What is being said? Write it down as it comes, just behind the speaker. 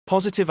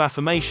Positive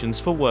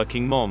affirmations for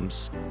working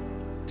moms.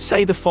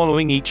 Say the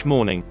following each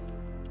morning.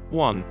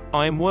 1.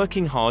 I am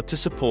working hard to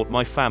support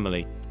my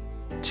family.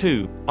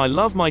 2. I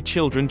love my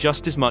children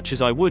just as much as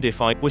I would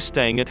if I were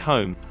staying at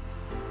home.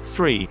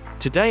 3.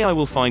 Today I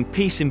will find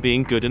peace in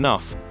being good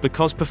enough,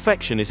 because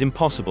perfection is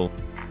impossible.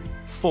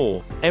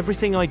 4.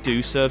 Everything I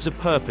do serves a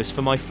purpose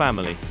for my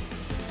family.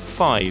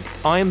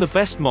 5. I am the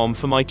best mom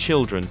for my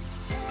children.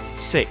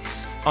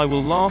 6. I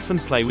will laugh and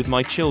play with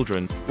my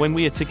children when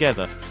we are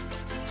together.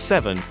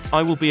 7.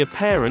 I will be a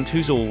parent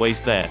who's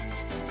always there.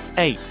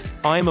 8.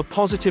 I am a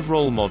positive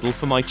role model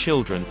for my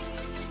children.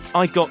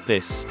 I got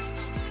this.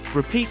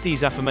 Repeat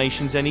these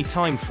affirmations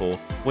anytime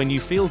when you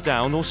feel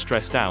down or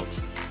stressed out.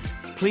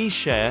 Please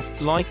share,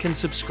 like and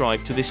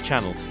subscribe to this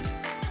channel.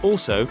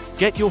 Also,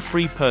 get your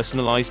free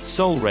personalized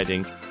soul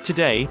reading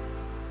today,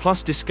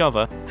 plus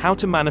discover how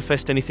to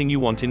manifest anything you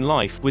want in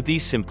life with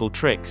these simple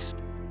tricks.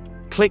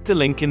 Click the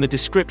link in the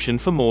description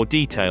for more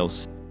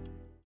details.